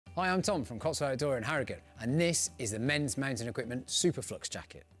Hi, I'm Tom from Cotswold Outdoor in Harrogate, and this is the men's mountain equipment Superflux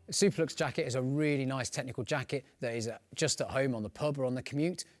Jacket. The Superflux Jacket is a really nice technical jacket that is just at home on the pub or on the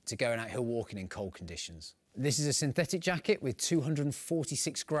commute to going out hill walking in cold conditions. This is a synthetic jacket with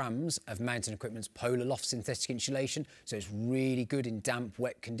 246 grams of Mountain Equipment's Polarloft synthetic insulation, so it's really good in damp,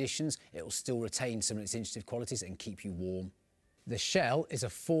 wet conditions. It will still retain some of its insulative qualities and keep you warm. The shell is a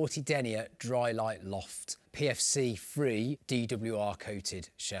 40 denier Drilite Loft PFC Free DWR coated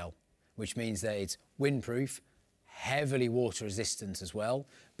shell, which means that it's windproof, heavily water resistant as well,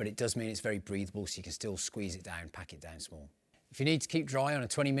 but it does mean it's very breathable, so you can still squeeze it down, pack it down small. If you need to keep dry on a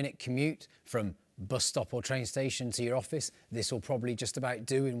 20-minute commute from bus stop or train station to your office, this will probably just about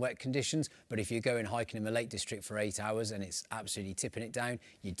do in wet conditions, but if you're going hiking in the Lake District for 8 hours and it's absolutely tipping it down,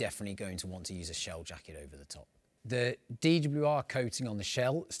 you're definitely going to want to use a shell jacket over the top. The DWR coating on the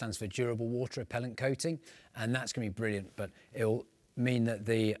shell stands for durable water repellent coating, and that's going to be brilliant, but it'll mean that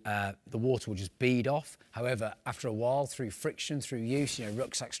the water will just bead off. However, after a while, through friction, through use,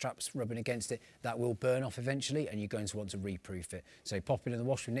 rucksack straps rubbing against it, that will burn off eventually, and you're going to want to reproof it. So pop it in the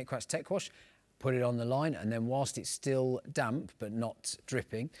wash with Knitquack's Tech Wash, put it on the line, and then whilst it's still damp but not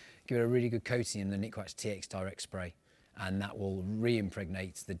dripping, give it a really good coating in the Knitquack's TX Direct Spray, and that will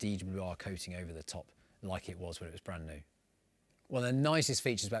re-impregnate the DWR coating over the top like it was when it was brand new. One of the nicest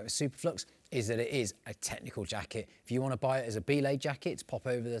features about the Superflux is that it is a technical jacket. If you want to buy it as a belay jacket to pop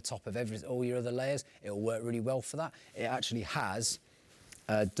over the top of all your other layers, it will work really well for that. It actually has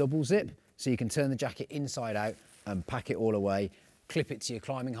a double zip, so you can turn the jacket inside out and pack it all away, clip it to your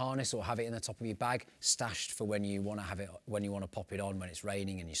climbing harness or have it in the top of your bag, stashed for when you want to have it, when you want to pop it on when it's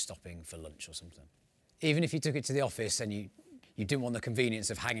raining and you're stopping for lunch or something. Even if you took it to the office and you didn't want the convenience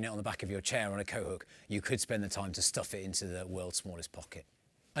of hanging it on the back of your chair on a coat hook, you could spend the time to stuff it into the world's smallest pocket.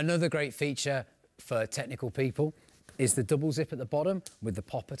 Another great feature for technical people is the double zip at the bottom with the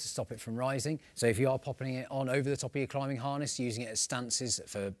popper to stop it from rising. So if you are popping it on over the top of your climbing harness, using it as stances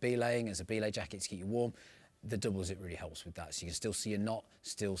for belaying, as a belay jacket to keep you warm, the double zip really helps with that. So you can still see your knot,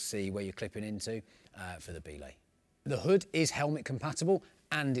 still see where you're clipping into for the belay. The hood is helmet compatible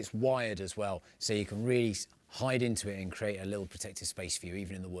and it's wired as well, so you can really hide into it and create a little protective space for you,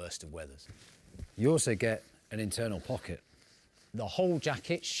 even in the worst of weathers. You also get an internal pocket. The whole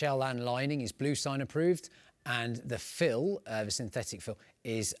jacket, shell and lining, is Bluesign approved, and the fill, the synthetic fill,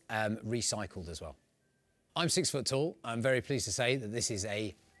 is recycled as well. I'm 6 foot tall. I'm very pleased to say that this is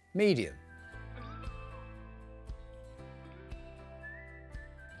a medium.